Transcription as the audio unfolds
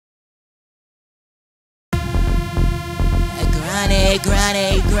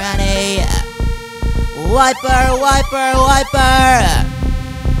granny, granny, granny. Wiper, wiper, wiper.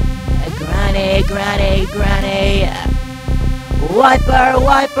 Granny, granny, granny. Wiper,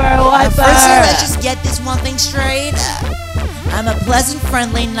 wiper, wiper. First, let's just get this one thing straight. I'm a pleasant,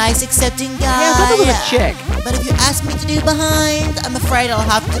 friendly, nice, accepting guy. Yeah, I thought that was a chick. But if you ask me to do behind, I'm afraid I'll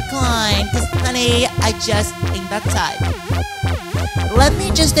have to decline. Cause honey, I just ain't that type. Let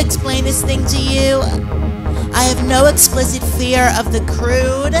me just explain this thing to you. I have no explicit fear of the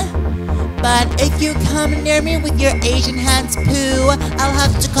crude. But if you come near me with your Asian hands poo, I'll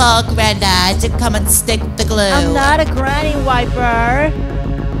have to call Grandad to come and stick the glue. I'm not a granny wiper.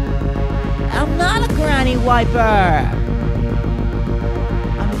 I'm not a granny wiper.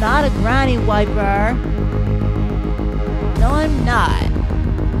 I'm not a granny wiper. No, I'm not.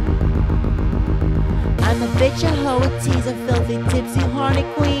 I'm a bitch, a hoe, a tease, a filthy, tipsy, horny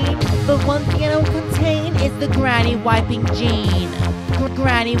queen. But one thing I don't contain is the granny wiping gene.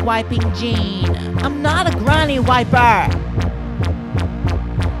 Granny wiping gene. I'm not a granny wiper.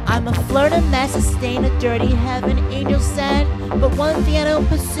 I'm a flirt, a mess, a stain, a dirty heaven, angel sent. But one thing I don't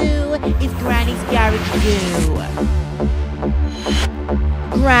pursue is granny's garage goo.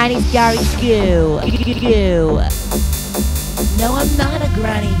 Granny's garage goo. Goo. No, I'm not a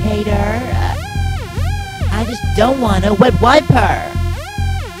granny hater. I just don't want a wet wiper.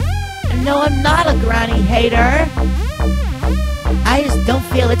 No, I'm not a granny hater. I just don't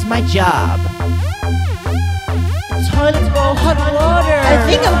feel it's my job. Toilets roll hot water. I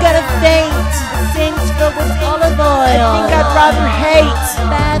think I'm gonna faint. Sinks filled with olive oil. I think I'd rather hate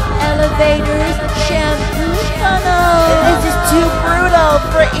bath elevators, shampoo funnels. This is too brutal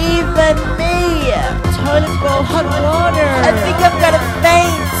for even me. Toilets roll hot water. I think I'm gonna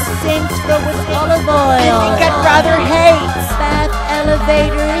faint. Sinks filled with olive oil. I think I'd rather hate bath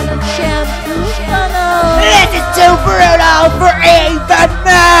elevators, shampoo funnels. This is too brutal for even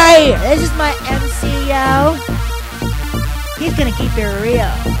me. This is my MCO. He's gonna keep it real.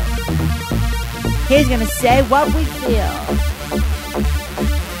 He's gonna say what we feel.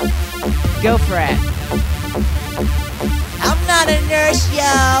 Go for it. I'm not a nurse,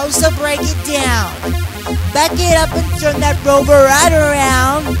 yo, so break it down. Back it up and turn that rover right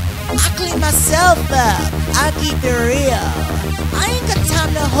around. I clean myself up, I keep it real. I ain't got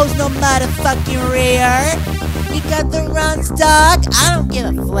time to host no motherfucking rear. You got the runs, dog, I don't give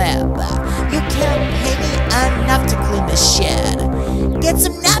a flip. You can't pay me enough to clean the shit. Get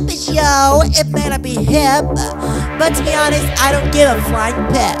some nappies, yo, it may not be hip. But to be honest, I don't give a flying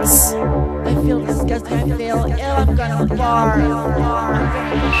piss. I feel disgusting, I feel ill, I'm gonna fart.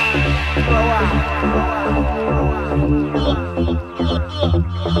 Throw up.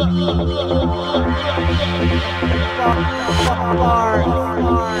 Fart.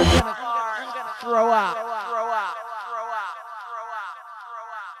 I'm gonna throw up.